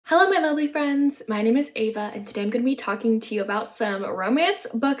lovely friends, my name is Ava and today I'm going to be talking to you about some romance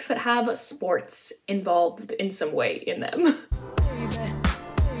books that have sports involved in some way in them.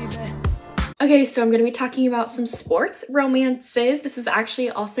 Okay, so I'm going to be talking about some sports romances. This is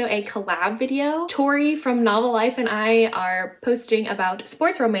actually also a collab video. Tori from Novel Life and I are posting about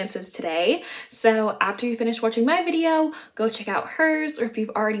sports romances today. So after you finish watching my video, go check out hers, or if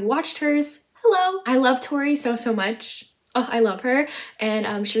you've already watched hers, hello! I love Tori so much. Oh, I love her.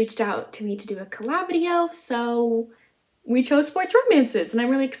 And she reached out to me to do a collab video, so we chose sports romances. And I'm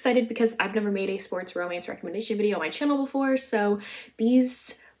really excited because I've never made a sports romance recommendation video on my channel before, so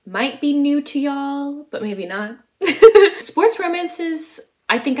these might be new to y'all, but maybe not. Sports romances,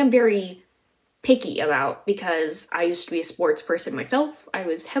 I think I'm very picky about because I used to be a sports person myself. I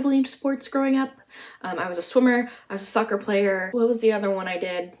was heavily into sports growing up. I was a swimmer, I was a soccer player. What was the other one I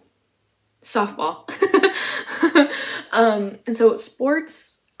did? Softball. And so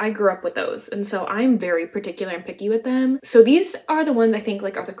sports, I grew up with those, and so I'm very particular and picky with them. So these are the ones I think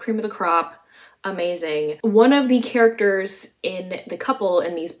like are the cream of the crop. Amazing. One of the characters in the couple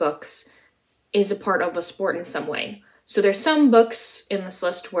in these books is a part of a sport in some way. So there's some books in this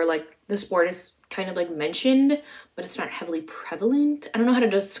list where like the sport is kind of like mentioned, but it's not heavily prevalent. I don't know how to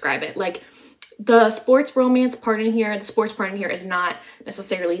describe it. Like the sports romance part in here, the sports part in here is not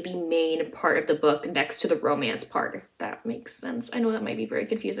necessarily the main part of the book next to the romance part, if that makes sense. I know that might be very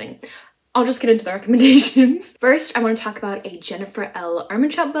confusing. I'll just get into the recommendations. First, I want to talk about a Jennifer L.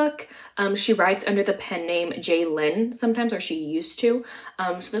 Armentrout book. She writes under the pen name J. Lynn sometimes, or she used to.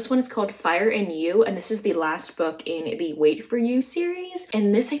 So this one is called Fire in You, and this is the last book in the Wait For You series.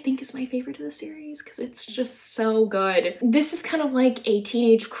 And this I think is my favorite of the series because it's just so good. This is kind of like a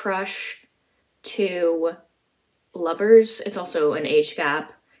teenage crush to lovers. It's also an age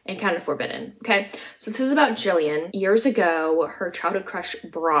gap and kind of forbidden, okay? So this is about Jillian. Years ago, her childhood crush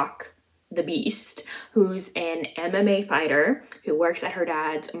Brock the Beast, who's an MMA fighter who works at her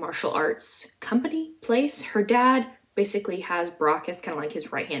dad's martial arts place. Her dad basically has Brock as kind of like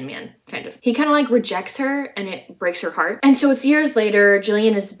his right-hand man, kind of. He kind of like rejects her and it breaks her heart. And so it's years later,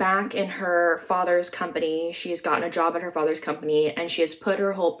 Jillian is back in her father's company. She has gotten a job at her father's company and she has put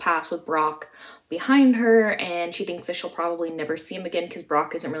her whole past with Brock behind her, and she thinks that she'll probably never see him again because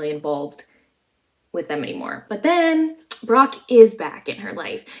Brock isn't really involved with them anymore. But then Brock is back in her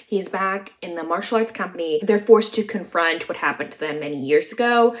life. He's back in the martial arts company. They're forced to confront what happened to them many years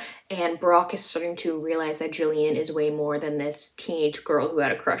ago, and Brock is starting to realize that Jillian is way more than this teenage girl who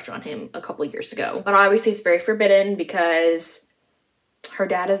had a crush on him a couple years ago. But obviously it's very forbidden because her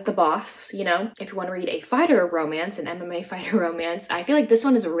dad is the boss, you know? If you want to read a fighter romance, an MMA fighter romance, I feel like this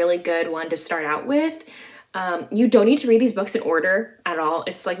one is a really good one to start out with. You don't need to read these books in order at all.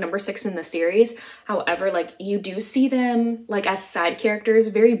 It's like number 6 in the series. However, like you do see them like as side characters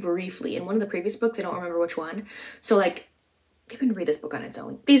very briefly in one of the previous books. I don't remember which one. So like you can read this book on its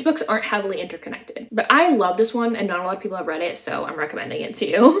own. These books aren't heavily interconnected, but I love this one and not a lot of people have read it, so I'm recommending it to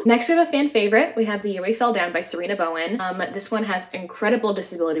you. Next, we have a fan favorite. We have The Year We Fell Down by Serena Bowen. This one has incredible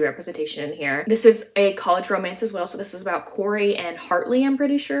disability representation in here. This is a college romance as well, so this is about Corey and Hartley, I'm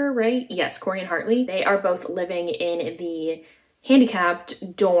pretty sure, right? Yes, Corey and Hartley. They are both living in the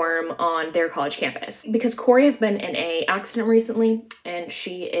handicapped dorm on their college campus. Because Corey has been in an accident recently and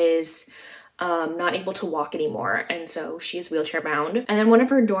she is not able to walk anymore, and so she is wheelchair bound. And then one of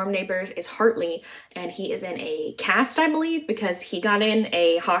her dorm neighbors is Hartley, and he is in a cast, I believe, because he got in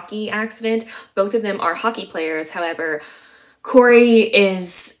a hockey accident. Both of them are hockey players. However, Corey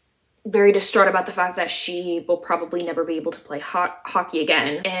is very distraught about the fact that she will probably never be able to play hockey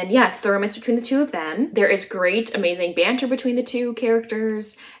again. And yeah, it's the romance between the two of them. There is great, amazing banter between the two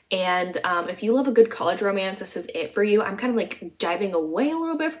characters. And if you love a good college romance, this is it for you. I'm kind of like diving away a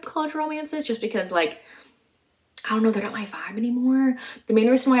little bit from college romances just because like, I don't know, they're not my vibe anymore. The main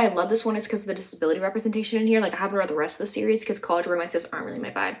reason why I love this one is because of the disability representation in here. Like I haven't read the rest of the series because college romances aren't really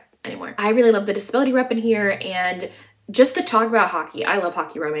my vibe anymore. I really love the disability rep in here, and just to talk about hockey. I love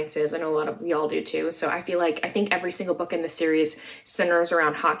hockey romances. I know a lot of y'all do too. So I think every single book in the series centers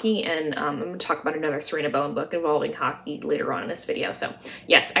around hockey, and I'm going to talk about another Serena Bowen book involving hockey later on in this video. So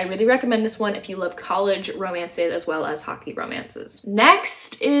yes, I really recommend this one if you love college romances as well as hockey romances.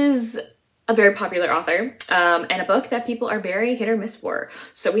 Next is a very popular author and a book that people are very hit or miss for.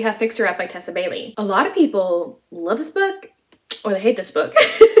 So we have Fix Her Up by Tessa Bailey. A lot of people love this book or they hate this book.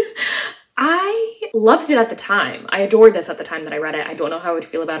 I loved it at the time. I adored this at the time that I read it. I don't know how I would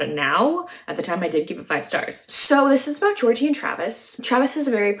feel about it now. At the time I did give it 5 stars. So this is about Georgie and Travis. Travis is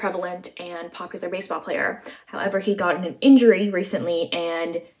a very prevalent and popular baseball player. However, he got an injury recently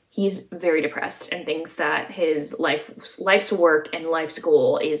and He's very depressed and thinks that his life's work and life's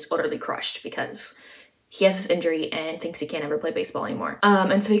goal is utterly crushed because he has this injury and thinks he can't ever play baseball anymore.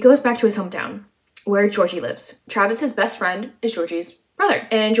 And so he goes back to his hometown where Georgie lives. Travis's best friend is Georgie's brother.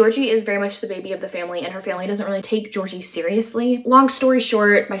 And Georgie is very much the baby of the family, and her family doesn't really take Georgie seriously. Long story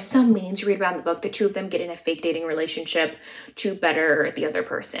short, by some means, you read about in the book, the two of them get in a fake dating relationship to better the other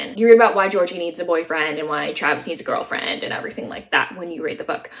person. You read about why Georgie needs a boyfriend and why Travis needs a girlfriend and everything like that when you read the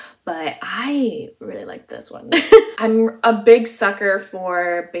book. But I really like this one. I'm a big sucker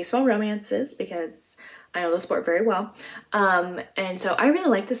for baseball romances because I know the sport very well. And so I really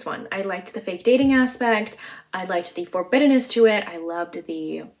like this one. I liked the fake dating aspect. I liked the forbiddenness to it. I loved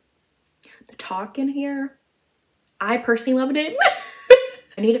the talk in here. I personally loved it.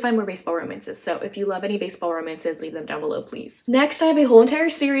 I need to find more baseball romances, so if you love any baseball romances, leave them down below, please. Next, I have a whole entire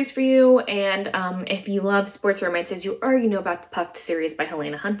series for you, and if you love sports romances, you already know about the Pucked series by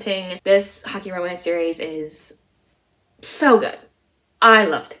Helena Hunting. This hockey romance series is so good. I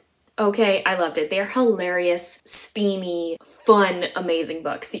loved it. Okay, I loved it. They're hilarious, steamy, fun, amazing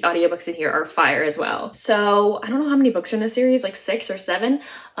books. The audiobooks in here are fire as well. So I don't know how many books are in this series, like 6 or 7,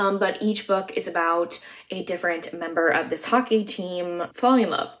 but each book is about a different member of this hockey team falling in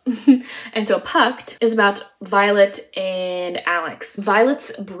love. And so Pucked is about Violet and Alex.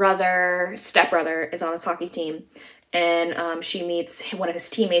 Violet's stepbrother is on this hockey team, and she meets one of his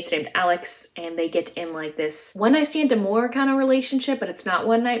teammates named Alex, and they get in like this one night stand to more kind of relationship, but it's not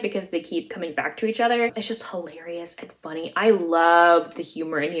one night because they keep coming back to each other. It's just hilarious and funny. I loved the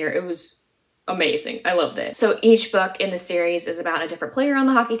humor in here. It was amazing. I loved it. So each book in the series is about a different player on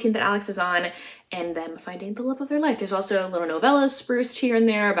the hockey team that Alex is on and them finding the love of their life. There's also little novellas spruced here and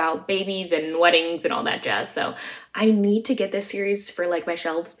there about babies and weddings and all that jazz. So I need to get this series for like my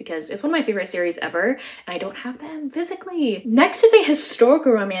shelves because it's one of my favorite series ever and I don't have them physically. Next is a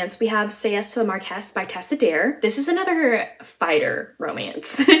historical romance. We have Say Yes to the Marquess by Tessa Dare. This is another fighter romance.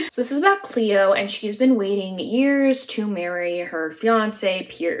 So this is about Cleo, and she's been waiting years to marry her fiance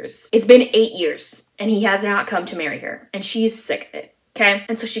Piers. It's been 8 years and he has not come to marry her and she's sick of it. Okay,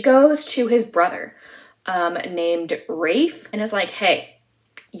 and so she goes to his brother named Rafe and is like, hey,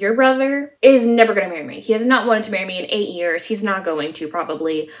 your brother is never gonna marry me. He has not wanted to marry me in 8 years. He's not going to,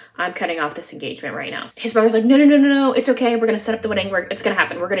 probably. I'm cutting off this engagement right now. His brother's like, no, it's okay. We're gonna set up the wedding. It's gonna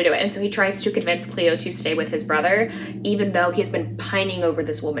happen. We're gonna do it. And so he tries to convince Cleo to stay with his brother, even though he's been pining over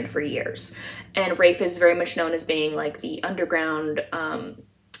this woman for years. And Rafe is very much known as being like the underground,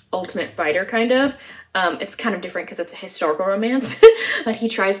 ultimate fighter, kind of. It's kind of different because it's a historical romance, but he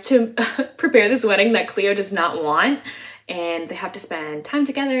tries to prepare this wedding that Cleo does not want, and they have to spend time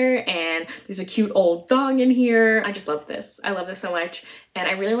together, and there's a cute old dog in here. I just love this. I love this so much, and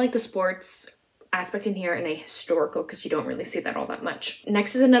I really like the sports aspect in here in a historical because you don't really see that all that much.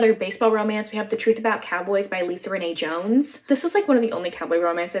 Next is another baseball romance. We have The Truth About Cowboys by Lisa Renee Jones. This is like one of the only cowboy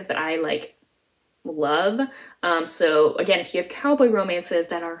romances that I like love. So again, if you have cowboy romances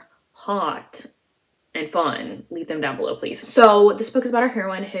that are hot and fun, leave them down below, please. So this book is about our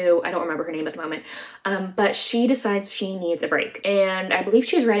heroine, who I don't remember her name at the moment, but she decides she needs a break, and I believe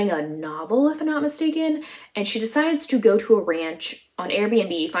she's writing a novel, if I'm not mistaken, and she decides to go to a ranch on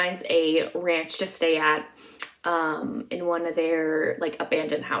Airbnb, finds a ranch to stay at in one of their like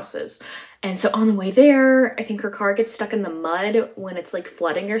abandoned houses. And so on the way there, I think her car gets stuck in the mud when it's like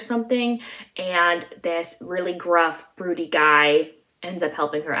flooding or something, and this really gruff, broody guy ends up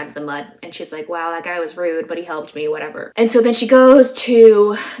helping her out of the mud, and she's like, wow, that guy was rude, but he helped me, whatever. And so then she goes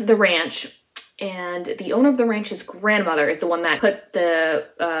to the ranch, and the owner of the ranch's grandmother is the one that put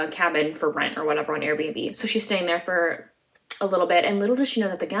the cabin for rent or whatever on Airbnb. So she's staying there for a little bit, and little does she know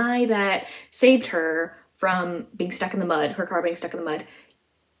that the guy that saved her from being stuck in the mud, her car being stuck in the mud,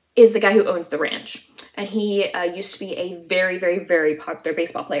 is the guy who owns the ranch. And he used to be a very, very, very popular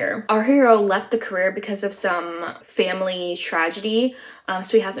baseball player. Our hero left the career because of some family tragedy,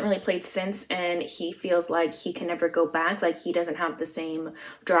 so he hasn't really played since, and he feels like he can never go back. Like, he doesn't have the same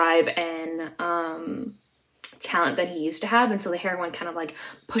drive and talent that he used to have, and so the heroine kind of like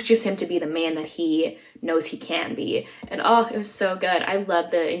pushes him to be the man that he knows he can be. And oh, it was so good. I love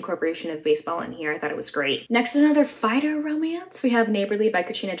the incorporation of baseball in here. I thought it was great. Next, another fighter romance. We have Neighborly by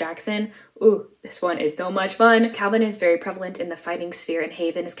Katrina Jackson. Ooh, this one is so much fun. Calvin is very prevalent in the fighting sphere, and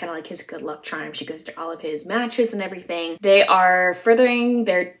Haven is kind of like his good luck charm. She goes to all of his matches and everything. They are furthering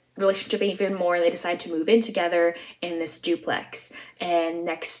their relationship even more, and they decide to move in together in this duplex. And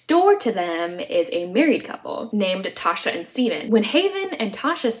next door to them is a married couple named Tasha and Steven. When Haven and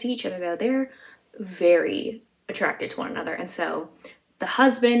Tasha see each other, though, they're very attracted to one another. And so the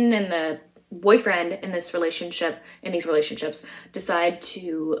husband and the boyfriend in these relationships decide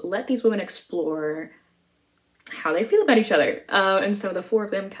to let these women explore how they feel about each other. And so the four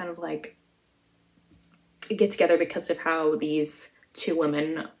of them kind of like get together because of how these two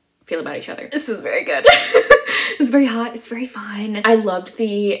women feel about each other. This is very good. It's very hot, it's very fun. I loved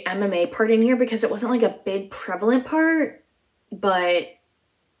the MMA part in here because it wasn't like a big prevalent part, but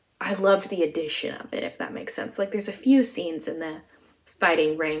I loved the addition of it, if that makes sense. Like there's a few scenes in the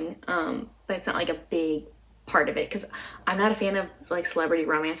fighting ring, but it's not like a big part of it because I'm not a fan of like celebrity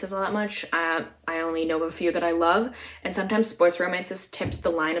romances all that much. I only know of a few that I love, and sometimes sports romances tips the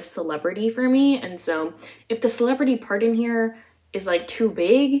line of celebrity for me, and so if the celebrity part in here is like too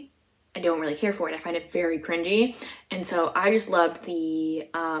big, I don't really care for it. I find it very cringy, and so I just loved the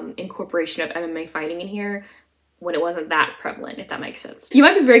incorporation of MMA fighting in here when it wasn't that prevalent, if that makes sense. You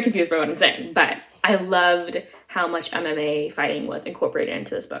might be very confused by what I'm saying, but I loved how much MMA fighting was incorporated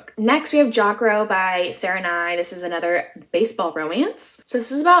into this book. Next, we have Xoxo by Sarah Nye. This is another baseball romance. So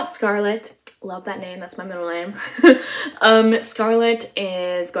this is about Scarlett. Love that name, that's my middle name. Scarlett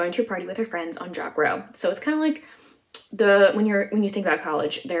is going to a party with her friends on Xoxo. So it's kind of like when you think about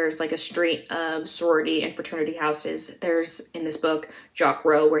college, there's like a street of sorority and fraternity houses. There's, in this book,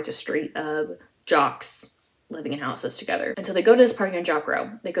 Xoxo, where it's a street of jocks living in houses together. And so they go to this party on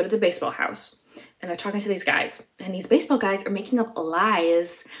Xoxo. They go to the baseball house and they're talking to these guys. And these baseball guys are making up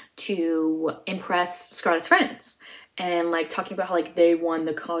lies to impress Scarlett's friends. And like talking about how like they won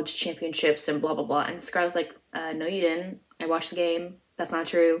the college championships and blah, blah, blah. And Scarlett's like, no, you didn't. I watched the game. That's not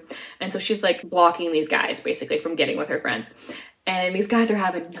true. And so she's like blocking these guys basically from getting with her friends. And these guys are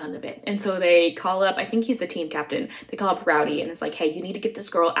having none of it. And so they call up, I think he's the team captain, they call up Rowdy and it's like, hey, you need to get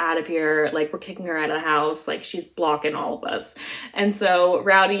this girl out of here. Like, we're kicking her out of the house. Like, she's blocking all of us. And so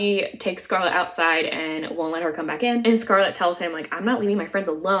Rowdy takes Scarlett outside and won't let her come back in. And Scarlett tells him, like, I'm not leaving my friends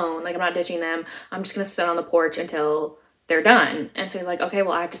alone. Like, I'm not ditching them. I'm just gonna sit on the porch until they're done. And so he's like, okay,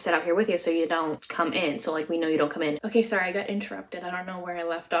 well, I have to sit out here with you so you don't come in. So like, we know you don't come in. Okay, sorry, I got interrupted. I don't know where I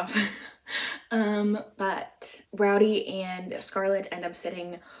left off. But Rowdy and Scarlett end up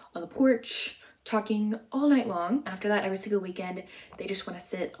sitting on the porch talking all night long. After that, every single weekend, they just want to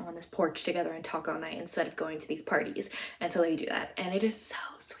sit on this porch together and talk all night instead of going to these parties. And so they do that. And it is so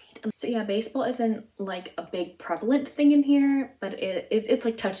sweet. So yeah, baseball isn't like a big prevalent thing in here, but it's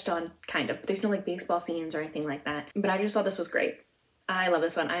like touched on kind of. There's no like baseball scenes or anything like that. But I just thought this was great. I love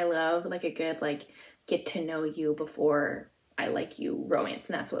this one. I love like a good like get to know you before I like you romance,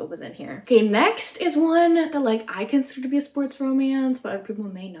 and that's what was in here. Okay, next is one that like I consider to be a sports romance, but other people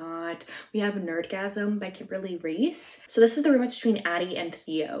may not. We have Nerdgasm by Kimberly Reese. So this is the romance between Addie and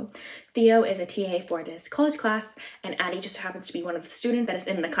Theo. Theo is a TA for this college class, and Addie just happens to be one of the students that is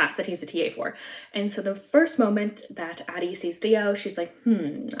in the class that he's a TA for. And so the first moment that Addie sees Theo, she's like,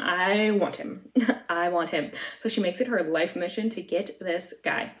 I want him. I want him. So she makes it her life mission to get this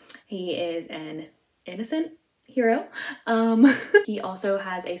guy. He is an innocent hero. He also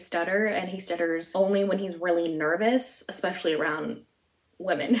has a stutter, and he stutters only when he's really nervous, especially around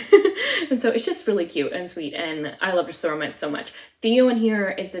women. And so it's just really cute and sweet, and I love just the romance so much. Theo in here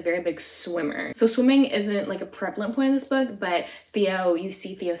is a very big swimmer. So swimming isn't like a prevalent point in this book, but Theo, you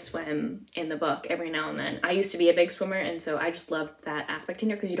see Theo swim in the book every now and then. I used to be a big swimmer, and so I just loved that aspect in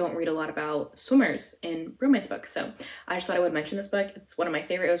here because you don't read a lot about swimmers in romance books. So I just thought I would mention this book. It's one of my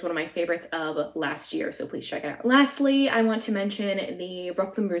favorite. It was one of my favorites of last year, so please check it out. Lastly, I want to mention the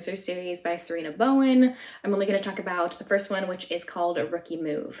Brooklyn Bruisers series by Serena Bowen. I'm only going to talk about the first one, which is called Rookie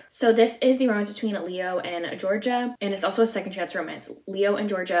Move. So this is the romance between Leo and Georgia, and it's also a second chance romance. Leo and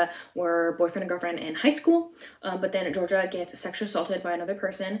Georgia were boyfriend and girlfriend in high school, but then Georgia gets sexually assaulted by another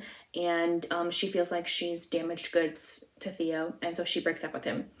person, and she feels like she's damaged goods to Theo, and so she breaks up with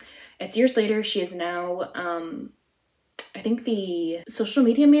him. It's years later. She is now, I think, the social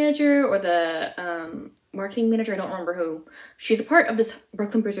media manager or the marketing manager. I don't remember who. She's a part of this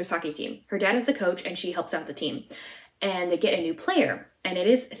Brooklyn Bruisers hockey team. Her dad is the coach, and she helps out the team. And they get a new player, and it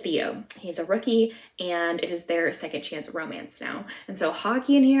is Theo. He's a rookie, and it is their second chance romance now. And so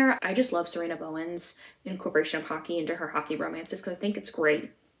hockey in here, I just love Serena Bowen's incorporation of hockey into her hockey romances because I think it's great.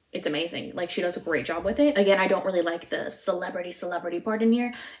 It's amazing. Like, she does a great job with it. Again, I don't really like the celebrity part in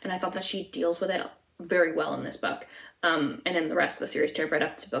here, and I thought that she deals with it very well in this book. And in the rest of the series too, right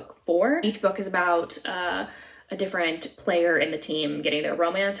up to book 4. Each book is about a a different player in the team getting their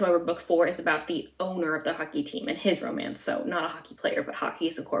romance. However, book 4 is about the owner of the hockey team and his romance. So not a hockey player, but hockey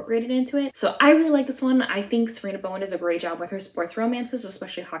is incorporated into it. So I really like this one. I think Serena Bowen does a great job with her sports romances,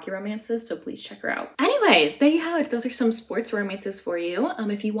 especially hockey romances. So please check her out. Anyways, there you have it. Those are some sports romances for you.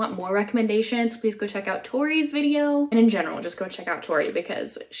 If you want more recommendations, please go check out Tori's video. And in general, just go check out Tori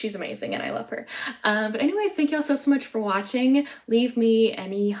because she's amazing and I love her. But anyways, thank you all so much for watching. Leave me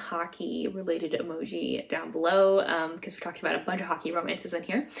any hockey related emoji down below because we talked about a bunch of hockey romances in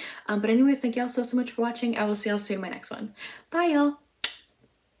here. But anyways, thank you all so much for watching. I will see y'all soon in my next one. Bye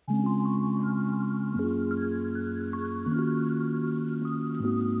y'all.